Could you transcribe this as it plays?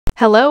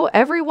Hello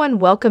everyone,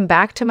 welcome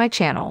back to my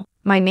channel.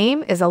 My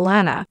name is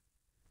Alana.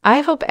 I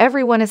hope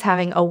everyone is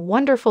having a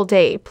wonderful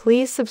day.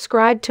 Please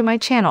subscribe to my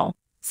channel.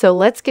 So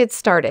let's get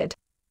started.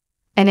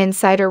 An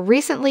insider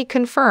recently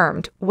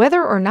confirmed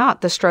whether or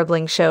not the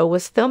struggling show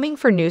was filming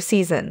for new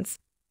seasons.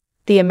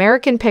 The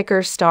American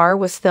Pickers star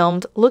was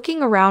filmed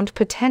looking around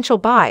potential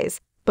buys,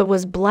 but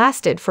was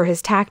blasted for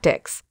his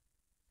tactics.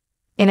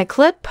 In a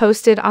clip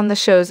posted on the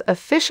show's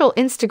official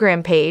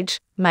Instagram page,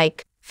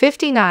 Mike,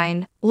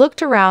 59,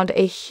 looked around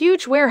a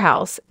huge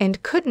warehouse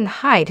and couldn't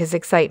hide his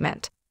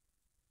excitement.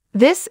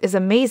 "This is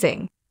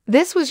amazing.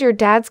 This was your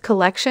dad's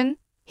collection?"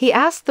 he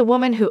asked the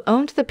woman who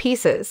owned the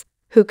pieces,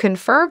 who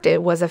confirmed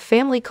it was a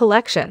family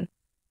collection.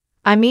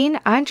 "I mean,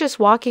 I'm just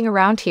walking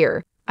around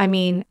here.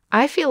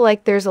 I feel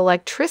like there's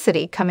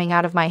electricity coming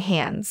out of my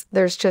hands.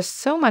 There's just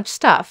so much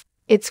stuff.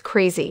 It's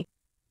crazy."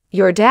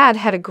 "Your dad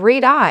had a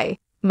great eye,"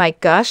 Mike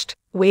gushed,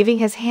 waving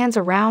his hands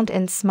around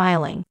and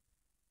smiling.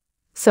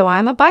 "So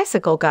I'm a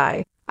bicycle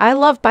guy. I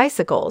love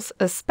bicycles,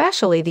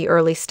 especially the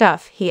early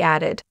stuff," he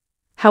added.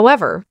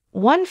 However,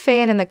 one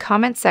fan in the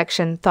comment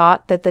section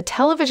thought that the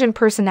television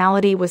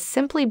personality was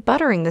simply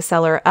buttering the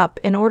seller up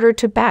in order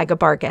to bag a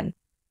bargain.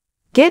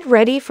 "Get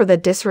ready for the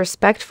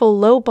disrespectful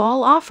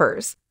low-ball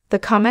offers," the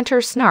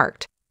commenter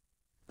snarked.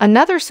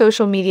 Another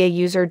social media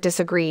user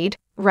disagreed,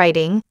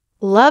 writing,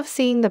 "Love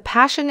seeing the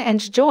passion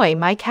and joy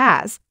Mike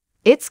has.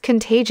 It's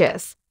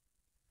contagious."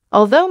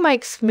 Although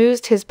Mike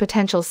smoothed his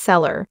potential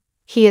seller,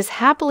 he is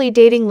happily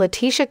dating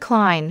Letitia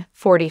Klein,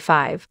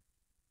 45.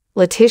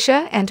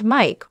 Letitia and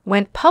Mike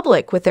went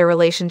public with their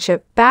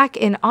relationship back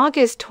in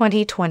August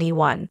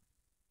 2021.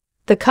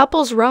 The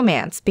couple's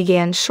romance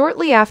began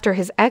shortly after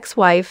his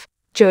ex-wife,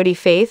 Jody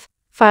Faith,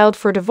 filed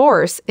for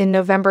divorce in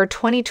November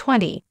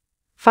 2020,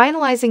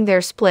 finalizing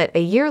their split a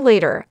year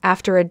later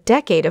after a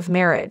decade of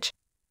marriage.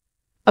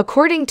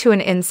 According to an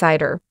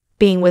insider,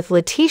 being with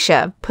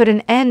Letitia put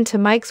an end to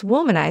Mike's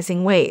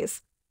womanizing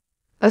ways.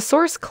 A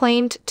source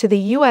claimed to the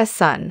U.S.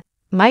 Sun,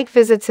 Mike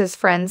visits his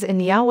friends in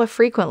Yawa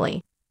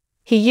frequently.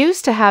 He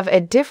used to have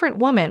a different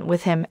woman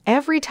with him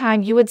every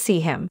time you would see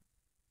him.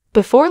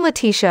 Before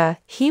Letitia,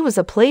 he was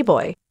a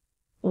playboy.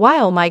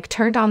 While Mike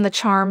turned on the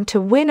charm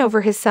to win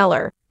over his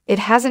seller, it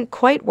hasn't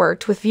quite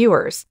worked with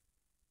viewers.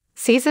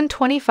 Season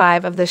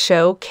 25 of the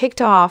show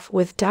kicked off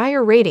with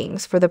dire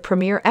ratings for the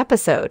premiere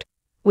episode,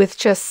 with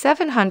just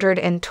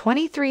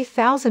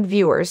 723,000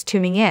 viewers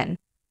tuning in.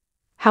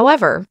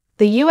 However,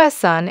 the U.S.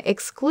 Sun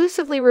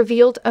exclusively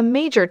revealed a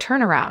major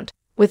turnaround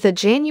with the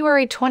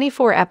January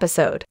 24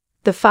 episode,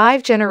 The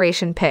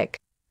Five-Generation Pick,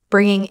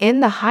 bringing in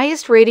the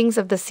highest ratings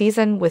of the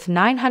season with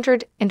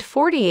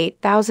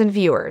 948,000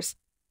 viewers.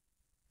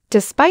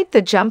 Despite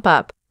the jump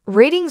up,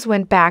 ratings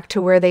went back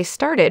to where they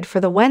started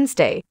for the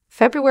Wednesday,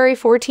 February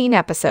 14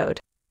 episode.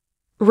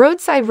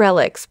 Roadside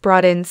Relics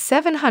brought in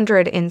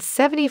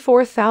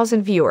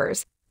 774,000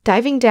 viewers,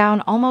 diving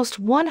down almost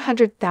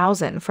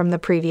 100,000 from the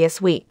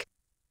previous week.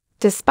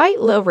 Despite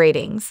low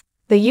ratings,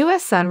 the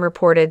U.S. Sun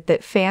reported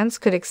that fans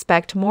could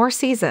expect more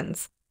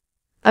seasons.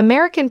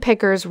 American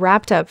Pickers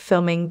wrapped up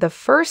filming the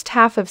first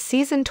half of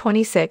Season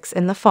 26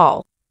 in the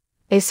fall.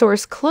 A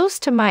source close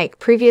to Mike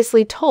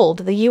previously told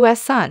the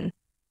U.S. Sun.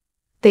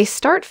 They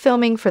start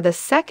filming for the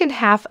second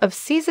half of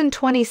Season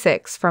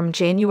 26 from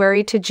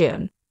January to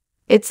June.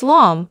 It's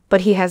long,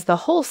 but he has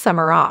the whole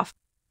summer off.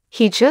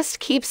 He just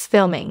keeps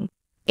filming.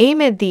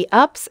 Amid the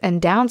ups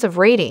and downs of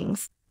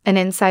ratings, an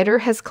insider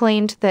has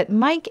claimed that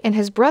Mike and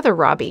his brother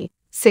Robbie,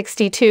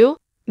 62,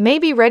 may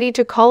be ready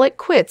to call it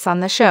quits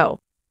on the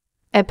show.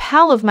 A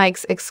pal of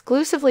Mike's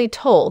exclusively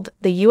told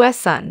the U.S.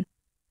 Sun,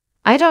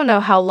 "I don't know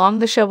how long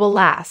the show will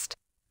last.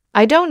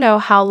 I don't know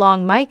how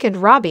long Mike and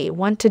Robbie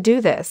want to do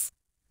this.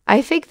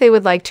 I think they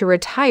would like to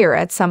retire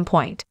at some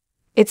point.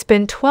 It's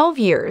been 12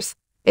 years.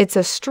 It's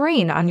a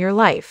strain on your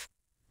life.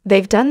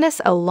 They've done this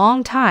a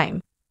long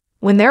time.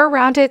 When they're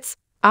around, it's,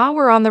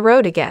 we're on the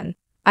road again.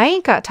 I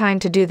ain't got time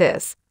to do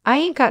this. I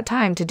ain't got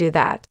time to do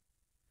that."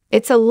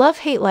 It's a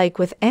love-hate like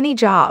with any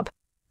job.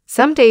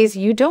 Some days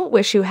you don't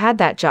wish you had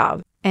that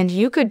job, and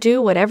you could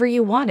do whatever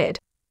you wanted.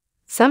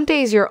 Some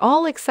days you're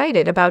all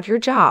excited about your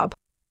job.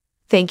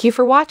 Thank you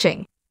for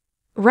watching.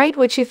 Write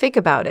what you think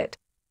about it.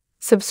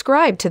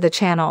 Subscribe to the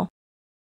channel.